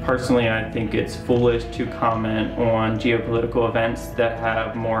next. Personally, I think it's foolish to comment on geopolitical events that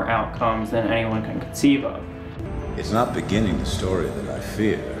have more outcomes than anyone can conceive of. It's not beginning the story that I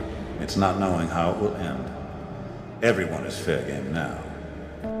fear. It's not knowing how it will end. Everyone is fair game now.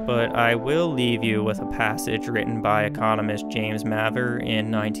 But I will leave you with a passage written by economist James Mather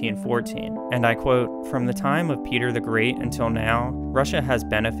in 1914, and I quote, "From the time of Peter the Great until now, Russia has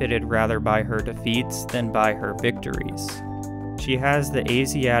benefited rather by her defeats than by her victories. She has the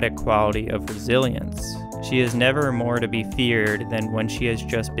Asiatic quality of resilience. She is never more to be feared than when she has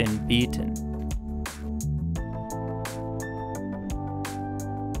just been beaten.